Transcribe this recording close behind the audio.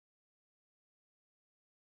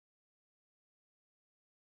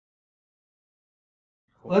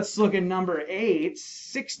Cool. Let's look at number 8,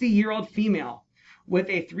 60-year-old female with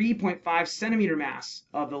a 3.5 centimeter mass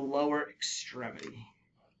of the lower extremity.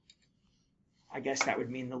 I guess that would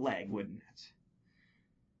mean the leg, wouldn't it?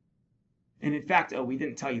 And in fact, we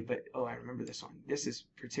didn't tell you, but I remember this one. This is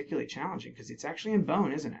particularly challenging because it's actually in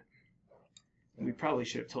bone, isn't it? We probably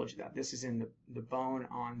should have told you that. This is in the bone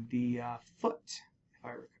on the foot,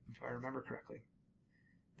 if I remember correctly.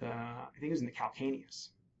 I think it was in the calcaneus.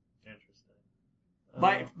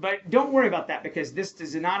 Interesting. But don't worry about that because this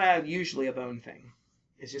is not usually a bone thing.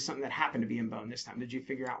 It's just something that happened to be in bone this time. Did you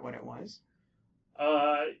figure out what it was?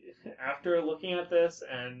 After looking at this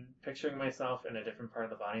and picturing myself in a different part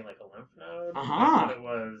of the body, like a lymph node, I Uh-huh. thought it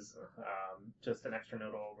was just an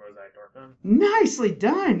extranodal Rosai Dorfman. Nicely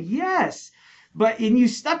done. Yes. And you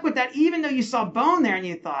stuck with that even though you saw bone there and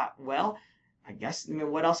you thought, well, I guess,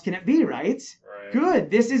 what else can it be, right? Right.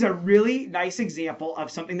 Good. This is a really nice example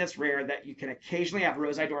of something that's rare that you can occasionally have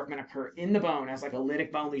Rosai Dorfman occur in the bone as like a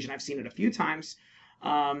lytic bone lesion. I've seen it a few times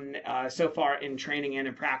so far in training and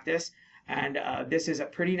in practice. And this is a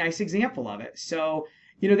pretty nice example of it. So,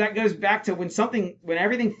 that goes back to when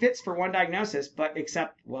everything fits for one diagnosis, but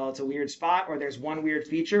except, well, it's a weird spot or there's one weird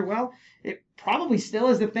feature. Well, it probably still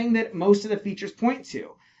is the thing that most of the features point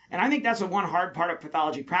to. And I think that's one hard part of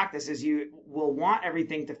pathology practice is you will want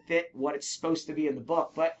everything to fit what it's supposed to be in the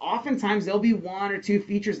book. But oftentimes there'll be one or two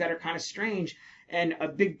features that are kind of strange. And a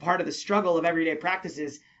big part of the struggle of everyday practice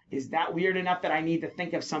is that weird enough that I need to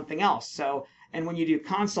think of something else. So, and when you do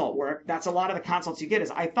consult work, that's a lot of the consults you get is,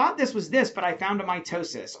 I thought this was this, but I found a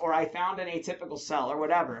mitosis, or I found an atypical cell, or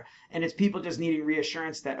whatever. And it's people just needing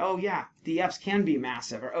reassurance that, oh yeah, DFs can be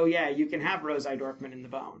massive, or oh yeah, you can have Rosai Dorfman in the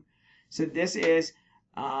bone. So this is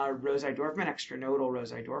Rosai Dorfman, extranodal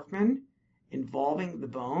Rosai Dorfman, involving the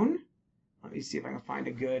bone. Let me see if I can find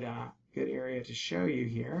a good area to show you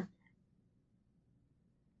here.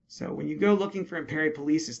 So when you go looking for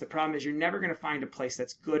imperipolesis, the problem is you're never going to find a place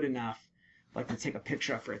that's good enough like to take a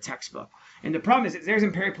picture of for a textbook. And the problem is that there's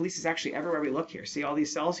imperipolesis actually everywhere we look here. See all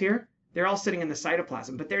these cells here? They're all sitting in the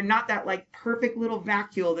cytoplasm, but they're not that like perfect little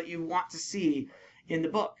vacuole that you want to see in the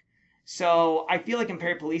book. So I feel like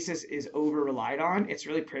imperipolesis is over relied on. It's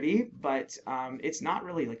really pretty, but it's not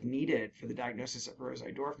really like needed for the diagnosis of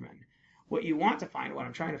Rosai Dorfman. What you want to find, what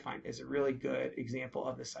I'm trying to find, is a really good example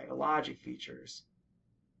of the cytologic features.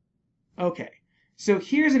 Okay. So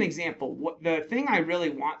here's an example. The thing I really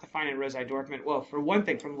want to find in Rosai Dorfman, well, for one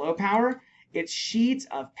thing, from low power, it's sheets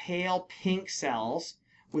of pale pink cells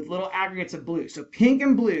with little aggregates of blue. So pink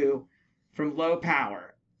and blue from low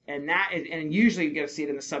power. And usually you get to see it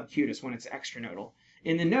in the subcutis when it's extranodal.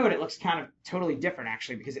 In the node, it looks kind of totally different,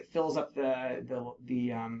 actually, because it fills up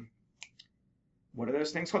the what are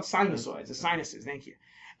those things called? Sinusoids, the sinuses, thank you.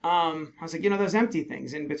 I was like, those empty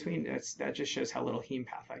things in between, that just shows how little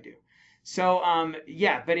hemepath I do. So,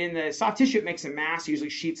 yeah, but in the soft tissue, it makes a mass, usually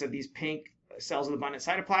sheets of these pink cells of abundant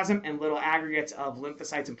cytoplasm and little aggregates of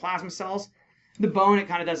lymphocytes and plasma cells. The bone, it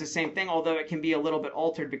kind of does the same thing, although it can be a little bit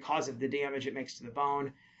altered because of the damage it makes to the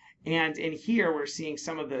bone. And in here, we're seeing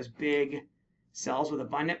some of those big cells with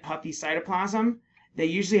abundant puffy cytoplasm. They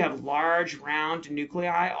usually have large, round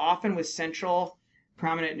nuclei, often with central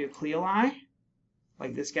prominent nucleoli,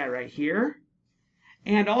 like this guy right here.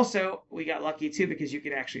 And also, we got lucky too because you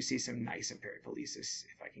can actually see some nice imperipolesis,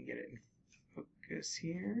 if I can get it in focus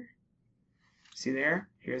here. See there?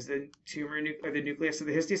 Here's the tumor or the nucleus of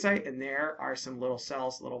the histiocyte, and there are some little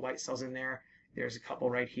cells, little white cells in there. There's a couple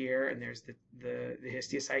right here, and there's the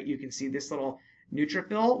histiocyte. You can see this little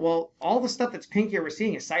neutrophil. Well, all the stuff that's pink here we're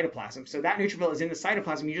seeing is cytoplasm. So that neutrophil is in the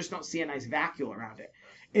cytoplasm. You just don't see a nice vacuole around it.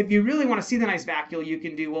 If you really want to see the nice vacuole, you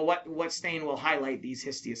can do, well, what stain will highlight these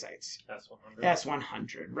histiocytes? S100.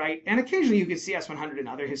 S100, right? And occasionally you can see S100 in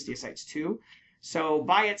other histiocytes too. So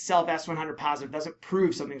by itself, S100 positive doesn't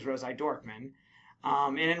prove something's Rosai Dorfman.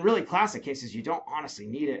 And in really classic cases, you don't honestly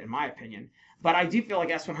need it, in my opinion. But I do feel like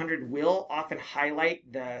S100 will often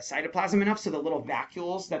highlight the cytoplasm enough so the little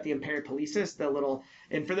vacuoles that the imperipolesis,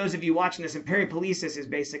 and for those of you watching this, imperipolesis is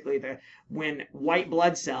basically when white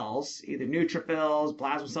blood cells, either neutrophils,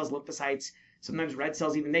 plasma cells, lymphocytes, sometimes red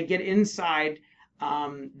cells even, they get inside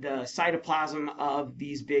the cytoplasm of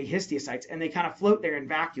these big histiocytes and they kind of float there in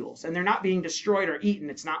vacuoles and they're not being destroyed or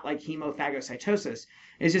eaten. It's not like hemophagocytosis.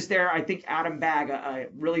 It's just there. I think Adam Bagg, a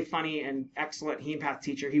really funny and excellent hemepath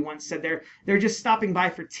teacher, he once said they're just stopping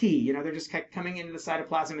by for tea. They're just coming into the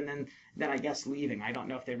cytoplasm and then I guess leaving. I don't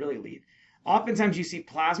know if they really leave. Oftentimes you see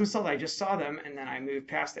plasma cells. I just saw them and then I moved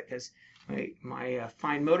past it because my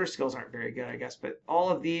fine motor skills aren't very good, I guess. But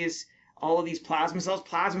all of these plasma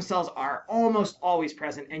cells are almost always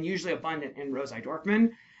present and usually abundant in Rosai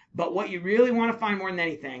Dorfman. But what you really want to find more than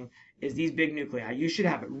anything is these big nuclei. You should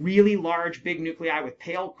have really large, big nuclei with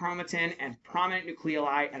pale chromatin and prominent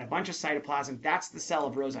nucleoli and a bunch of cytoplasm. That's the cell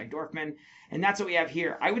of Rosai Dorfman, and that's what we have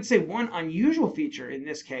here. I would say one unusual feature in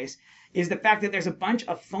this case is the fact that there's a bunch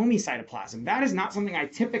of foamy cytoplasm. That is not something I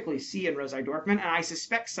typically see in Rosai Dorfman, and I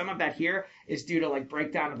suspect some of that here is due to like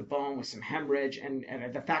breakdown of the bone with some hemorrhage and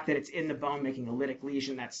the fact that it's in the bone making a lytic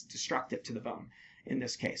lesion that's destructive to the bone in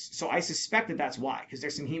this case. So I suspect that that's why, because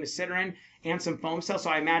there's some hemosiderin and some foam cells,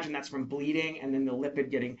 so I imagine that's from bleeding and then the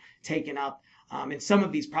lipid getting taken up. And some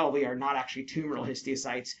of these probably are not actually tumoral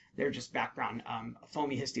histiocytes, they're just background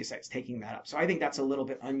foamy histiocytes taking that up. So I think that's a little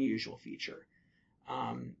bit unusual feature.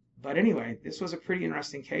 But anyway, this was a pretty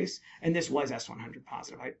interesting case, and this was S100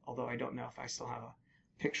 positive, although I don't know if I still have a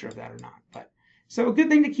picture of that or not. But so a good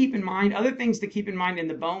thing to keep in mind. Other things to keep in mind in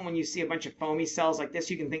the bone, when you see a bunch of foamy cells like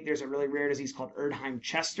this, you can think there's a really rare disease called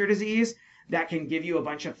Erdheim-Chester disease that can give you a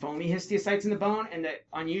bunch of foamy histiocytes in the bone. And the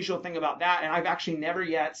unusual thing about that, and I've actually never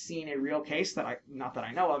yet seen a real case not that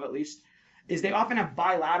I know of at least, is they often have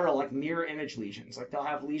bilateral, like mirror image lesions. Like they'll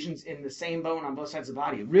have lesions in the same bone on both sides of the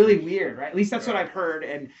body. Really weird, right? At least that's what I've heard.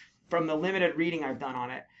 And from the limited reading I've done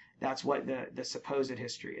on it, that's what the supposed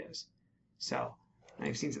history is. So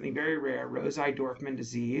I've seen something very rare, Rosai Dorfman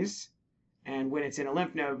disease. And when it's in a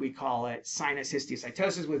lymph node, we call it sinus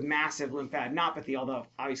histiocytosis with massive lymphadenopathy, although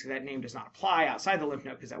obviously that name does not apply outside the lymph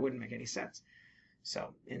node because that wouldn't make any sense.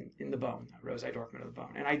 So in the bone, Rosai Dorfman of the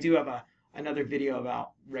bone. And I do have another video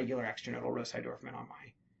about regular extranodal Rosai Dorfman on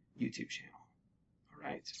my YouTube channel. All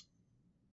right.